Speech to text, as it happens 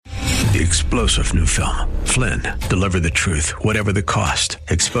The explosive new film, Flynn, deliver the truth, whatever the cost,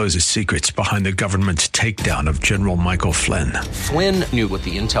 exposes secrets behind the government's takedown of General Michael Flynn. Flynn knew what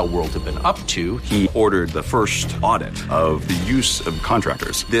the intel world had been up to. He ordered the first audit of the use of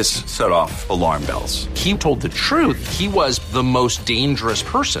contractors. This set off alarm bells. He told the truth. He was the most dangerous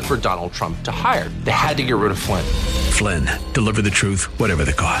person for Donald Trump to hire. They had to get rid of Flynn. Flynn, deliver the truth, whatever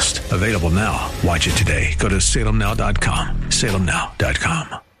the cost. Available now. Watch it today. Go to salemnow.com.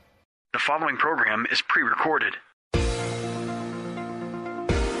 salemnow.com. The following program is pre-recorded.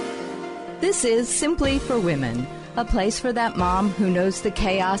 This is Simply for Women, a place for that mom who knows the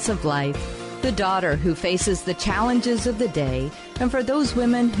chaos of life, the daughter who faces the challenges of the day, and for those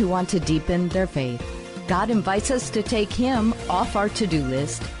women who want to deepen their faith. God invites us to take Him off our to-do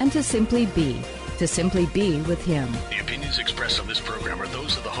list and to simply be with Him. The opinions expressed on this program are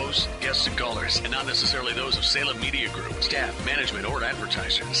those of the hosts, guests, and callers, and not necessarily those of Salem Media Group, staff, management, or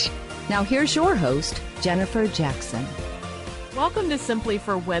advertisers. Now here's your host, Jennifer Jackson. Welcome to Simply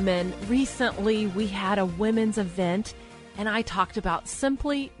for Women. Recently, we had a women's event, and I talked about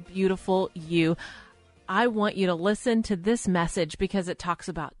Simply Beautiful You. I want you to listen to this message because it talks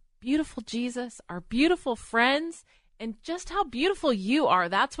about beautiful Jesus, our beautiful friends, and just how beautiful you are.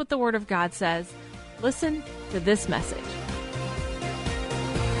 That's what the Word of God says. Listen to this message.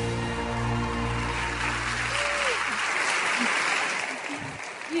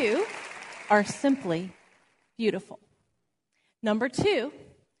 You are simply beautiful. Number 2,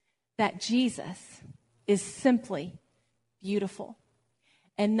 that Jesus is simply beautiful.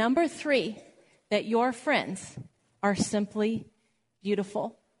 And number 3, that your friends are simply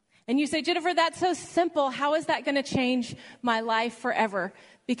beautiful. And you say, Jennifer, that's so simple. How is that going to change my life forever?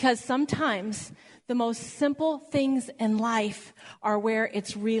 Because sometimes the most simple things in life are where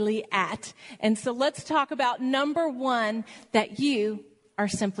it's really at. And so let's talk about number 1, that you are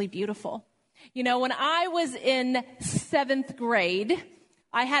simply beautiful. You know, when I was in 7th grade,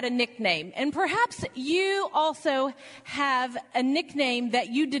 I had a nickname. And perhaps you also have a nickname that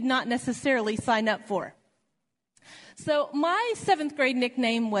you did not necessarily sign up for. So my 7th grade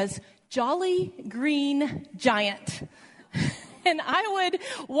nickname was Jolly Green Giant. And I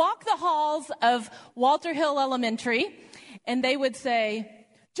would walk the halls of Walter Hill Elementary, and they would say,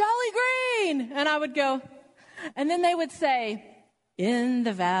 Jolly Green! And I would go, and then they would say, in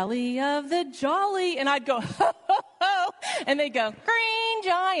the valley of the Jolly. And I'd go, ho, ho, ho. And they'd go, Green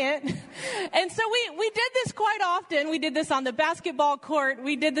Giant. And so we did this quite often. We did this on the basketball court.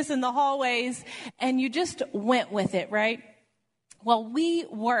 We did this in the hallways. And you just went with it, right? Well, we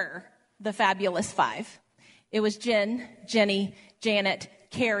were the Fabulous Five. It was Jen, Jenny, Janet,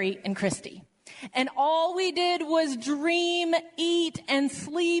 Carrie, and Christy. And all we did was dream, eat, and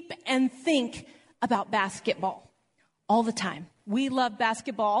sleep, and think about basketball all the time. We loved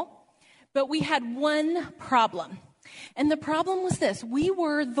basketball, but we had one problem. And the problem was this. We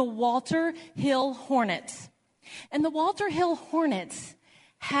were the Walter Hill Hornets. And the Walter Hill Hornets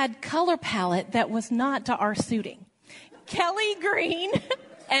had color palette that was not to our suiting. Kelly green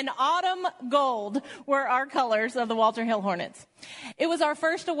and autumn gold were our colors of the Walter Hill Hornets. It was our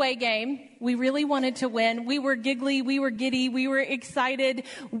first away game. We really wanted to win. We were giggly. We were giddy. We were excited.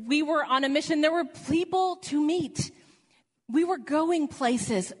 We were on a mission. There were people to meet. We were going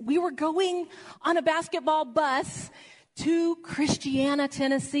places. We were going on a basketball bus to Christiana,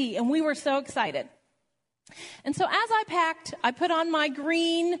 Tennessee, and we were so excited. And so as I packed, I put on my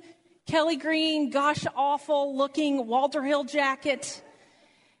green, Kelly green, gosh awful looking Walter Hill jacket,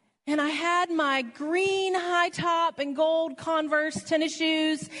 and I had my green high top and gold Converse tennis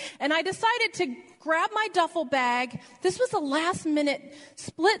shoes, and I decided to grab my duffel bag. This was a last minute,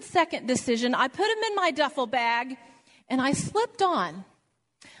 split second decision. I put them in my duffel bag, and I slipped on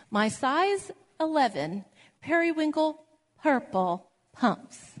my size 11 periwinkle purple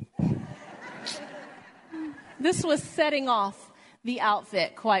pumps. This was setting off the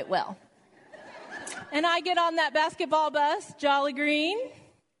outfit quite well. And I get on that basketball bus, Jolly Green,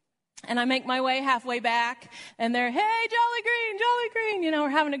 and I make my way halfway back, and they're, hey, Jolly Green, Jolly Green. You know, we're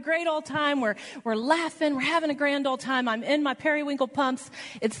having a great old time. We're laughing. We're having a grand old time. I'm in my periwinkle pumps.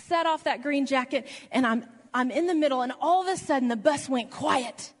 It's set off that green jacket, and I'm in the middle, and all of a sudden the bus went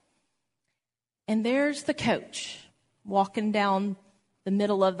quiet. And there's the coach walking down the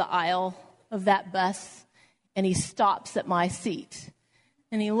middle of the aisle of that bus, and he stops at my seat.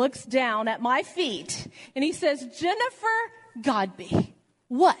 And he looks down at my feet, and he says, Jennifer Godby,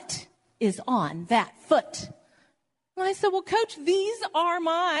 what is on that foot? And I said, well, Coach, these are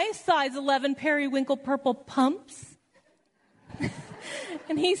my size 11 periwinkle purple pumps.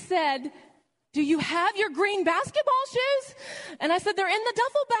 And he said, do you have your green basketball shoes? And I said, they're in the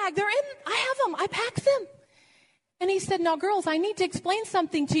duffel bag. I have them. I packed them. And he said, now, girls, I need to explain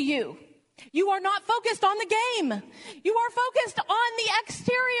something to you. You are not focused on the game. You are focused on the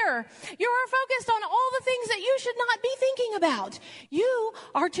exterior. You are focused on all the things that you should not be thinking about. You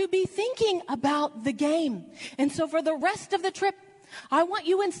are to be thinking about the game. And so for the rest of the trip, I want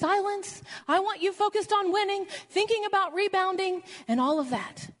you in silence. I want you focused on winning, thinking about rebounding, and all of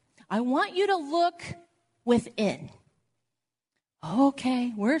that. I want you to look within.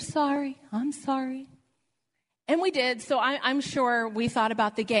 Okay, we're sorry. I'm sorry. And we did, so I'm sure we thought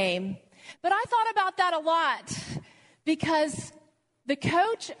about the game. But I thought about that a lot because the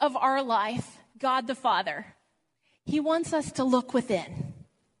coach of our life, God the Father, he wants us to look within.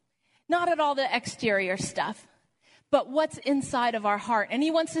 Not at all the exterior stuff, but what's inside of our heart. And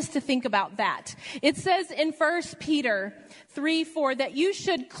he wants us to think about that. It says in 1 Peter 3:4 that you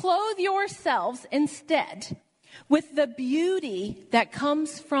should clothe yourselves instead with the beauty that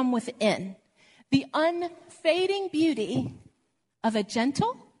comes from within, the unfading beauty of a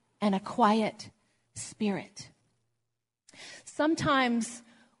gentle and a quiet spirit. Sometimes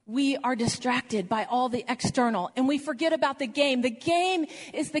we are distracted by all the external and we forget about the game. The game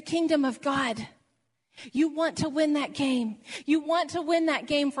is the kingdom of God. You want to win that game. You want to win that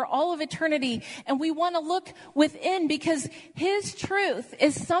game for all of eternity. And we want to look within because his truth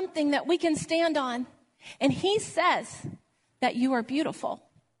is something that we can stand on. And he says that you are beautiful.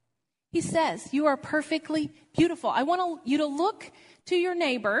 He says you are perfectly beautiful. I want you to look to your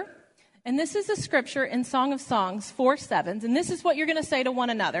neighbor, and this is a scripture in Song of Songs 4:7, and this is what you're going to say to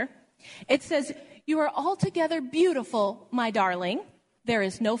one another. It says, you are altogether beautiful, my darling. There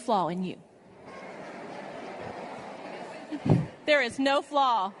is no flaw in you. There is no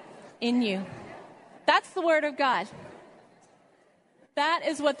flaw in you. That's the word of God. That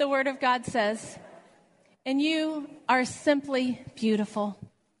is what the word of God says. And you are simply beautiful.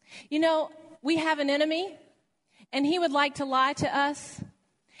 You know, we have an enemy, and he would like to lie to us.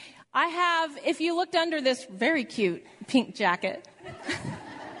 I have, if you looked under this very cute pink jacket,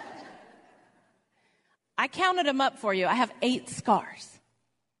 I counted them up for you. I have 8 scars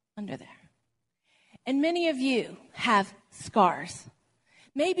under there. And many of you have scars.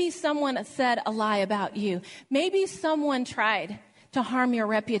 Maybe someone said a lie about you. Maybe someone tried to harm your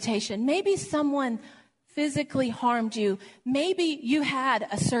reputation. Maybe someone physically harmed you. Maybe you had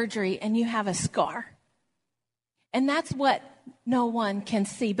a surgery and you have a scar. And that's what no one can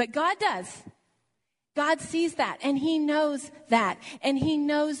see. But God does. God sees that, and he knows that, and he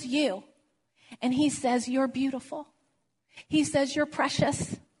knows you. And he says you're beautiful. He says you're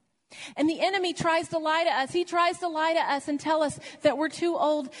precious. And the enemy tries to lie to us. He tries to lie to us and tell us that we're too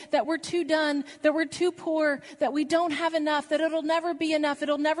old, that we're too done, that we're too poor, that we don't have enough, that it'll never be enough,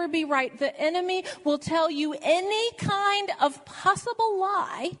 it'll never be right. The enemy will tell you any kind of possible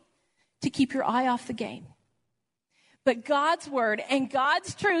lie to keep your eye off the game. But God's word and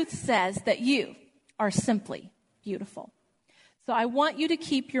God's truth says that you are simply beautiful. So I want you to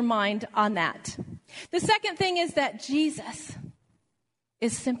keep your mind on that. The second thing is that Jesus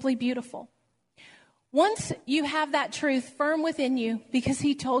is simply beautiful. Once you have that truth firm within you, because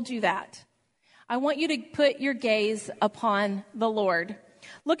he told you that, I want you to put your gaze upon the Lord.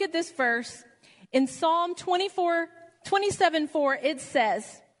 Look at this verse. In Psalm 27:4, it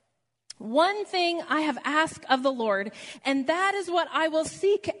says, one thing I have asked of the Lord, and that is what I will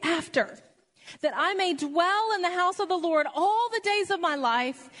seek after, that I may dwell in the house of the Lord all the days of my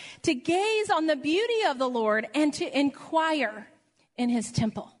life, to gaze on the beauty of the Lord and to inquire in his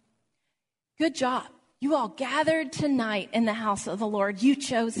temple. Good job. You all gathered tonight in the house of the Lord. You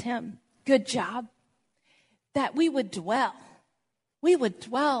chose him. Good job. That we would dwell. We would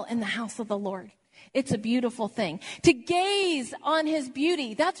dwell in the house of the Lord. It's a beautiful thing. To gaze on his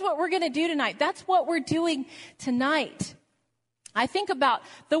beauty. That's what we're going to do tonight. That's what we're doing tonight. I think about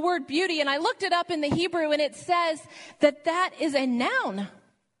the word beauty, and I looked it up in the Hebrew, and it says that that is a noun.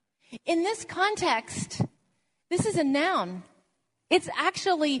 In this context, this is a noun. It's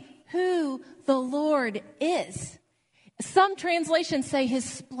actually who the Lord is. Some translations say his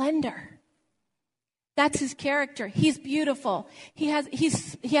splendor. That's his character. He's beautiful. He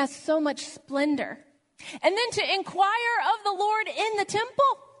has so much splendor. And then to inquire of the Lord in the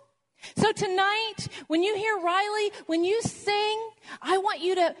temple. So tonight, when you hear Riley, when you sing, I want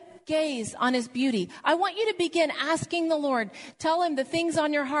you to gaze on his beauty. I want you to begin asking the Lord. Tell him the things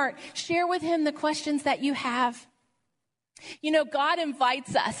on your heart. Share with him the questions that you have. You know, God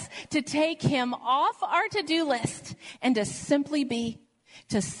invites us to take him off our to-do list and to simply be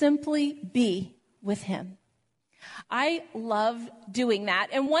with him. I love doing that.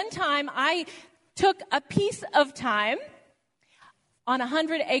 And one time I took a piece of time on a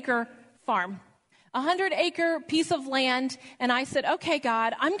 100-acre farm, a 100-acre piece of land, and I said, okay,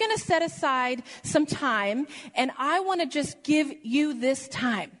 God, I'm going to set aside some time, and I want to just give you this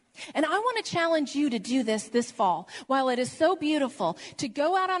time. And I want to challenge you to do this fall. While it is so beautiful to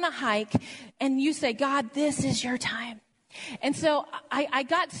go out on a hike and you say, God, this is your time. And so I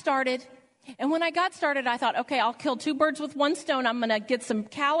got started. And when I got started, I thought, okay, I'll kill 2 birds with 1 stone. I'm going to get some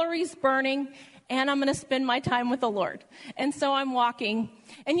calories burning, and I'm going to spend my time with the Lord. And so I'm walking.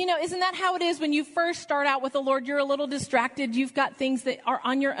 And isn't that how it is when you first start out with the Lord? You're a little distracted. You've got things that are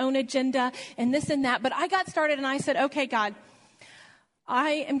on your own agenda and this and that. But I got started and I said, okay, God,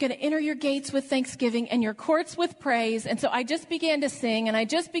 I am going to enter your gates with thanksgiving and your courts with praise. And so I just began to sing and I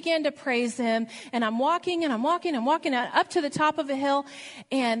just began to praise him. And I'm walking up to the top of a hill.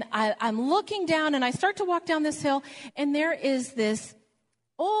 And I'm looking down and I start to walk down this hill. And there is this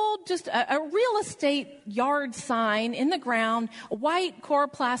old, just a real estate yard sign in the ground, a white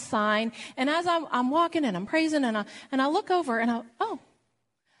coroplast sign. And as I'm walking and I'm praising and I look over and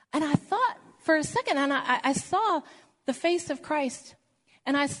and I thought for a second, and I saw the face of Christ.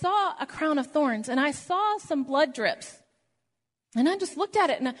 And I saw a crown of thorns, and I saw some blood drips. And I just looked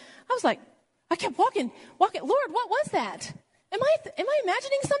at it, and I was like, I kept walking. Lord, what was that? Am I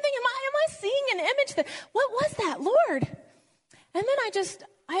imagining something? Am I seeing an image? What was that, Lord? And then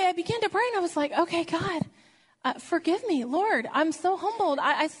I began to pray, and I was like, okay, God, forgive me, Lord. I'm so humbled.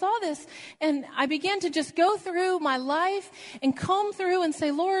 I saw this, and I began to just go through my life and comb through and say,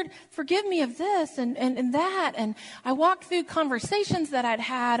 Lord, forgive me of this and that. And I walked through conversations that I'd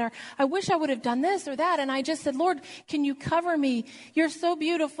had, or I wish I would have done this or that. And I just said, Lord, can you cover me? You're so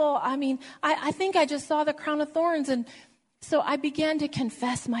beautiful. I mean, I think I just saw the crown of thorns. And so I began to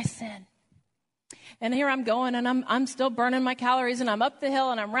confess my sin. And here I'm going, and I'm still burning my calories, and I'm up the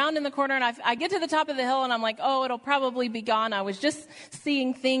hill, and I'm rounding the corner, and I get to the top of the hill, and I'm like, oh, it'll probably be gone. I was just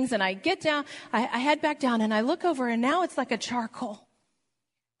seeing things, and I get down, I head back down, and I look over, and now it's like a charcoal.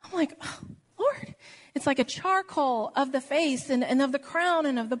 I'm like, oh, Lord, it's like a charcoal of the face and of the crown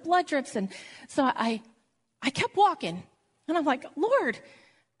and of the blood drips. And so I kept walking, and I'm like, Lord,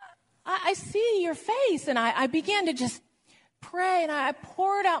 I see your face, and I began to just pray, and I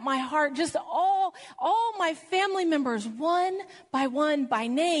poured out my heart, just all my family members, one by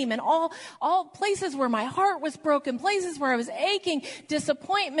name, and all places where my heart was broken, places where I was aching,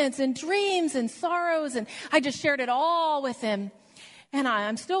 disappointments and dreams and sorrows, and I just shared it all with him. And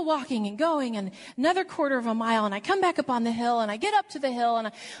I'm still walking and going, and another 1/4 mile, and I come back up on the hill, and I get up to the hill, and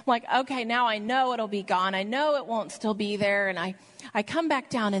I'm like, okay, now I know it'll be gone. I know it won't still be there. And I come back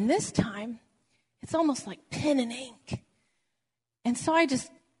down, and this time it's almost like pen and ink. And so I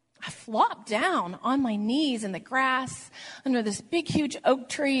flopped down on my knees in the grass under this big, huge oak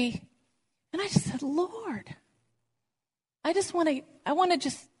tree. And I just said, Lord, I just want to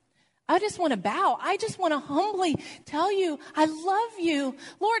bow. I just want to humbly tell you, I love you.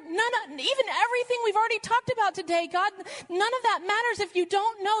 Lord, even everything we've already talked about today, God, none of that matters if you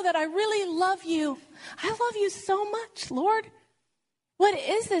don't know that I really love you. I love you so much, Lord. What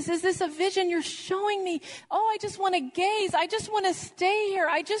is this? Is this a vision you're showing me? Oh, I just want to gaze. I just want to stay here.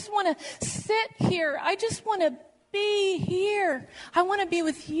 I just want to sit here. I just want to be here. I want to be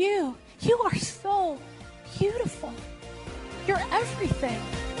with you. You are so beautiful. You're everything.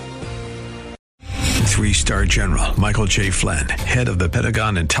 3-star General Michael J. Flynn, head of the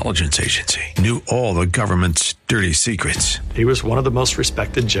Pentagon Intelligence Agency, knew all the government's dirty secrets. He was one of the most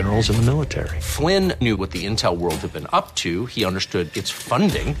respected generals in the military. Flynn knew what the intel world had been up to. He understood its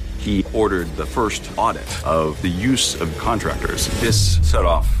funding. He ordered the first audit of the use of contractors. This set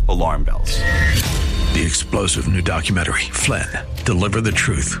off alarm bells. The explosive new documentary, Flynn, Deliver the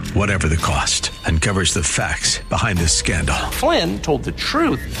Truth, Whatever the Cost, uncovers the facts behind this scandal. Flynn told the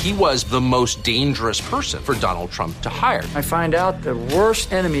truth. He was the most dangerous person for Donald Trump to hire. I find out the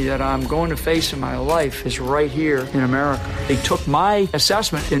worst enemy that I'm going to face in my life is right here in America. They took my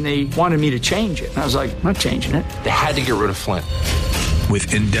assessment and they wanted me to change it. And I was like, I'm not changing it. They had to get rid of Flynn.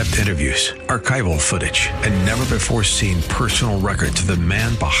 With in-depth interviews, archival footage, and never-before-seen personal records of the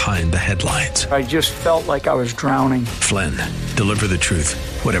man behind the headlines. I just felt like I was drowning. Flynn, Deliver the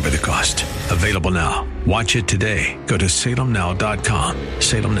Truth, Whatever the Cost. Available now. Watch it today. Go to salemnow.com.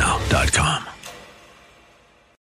 salemnow.com.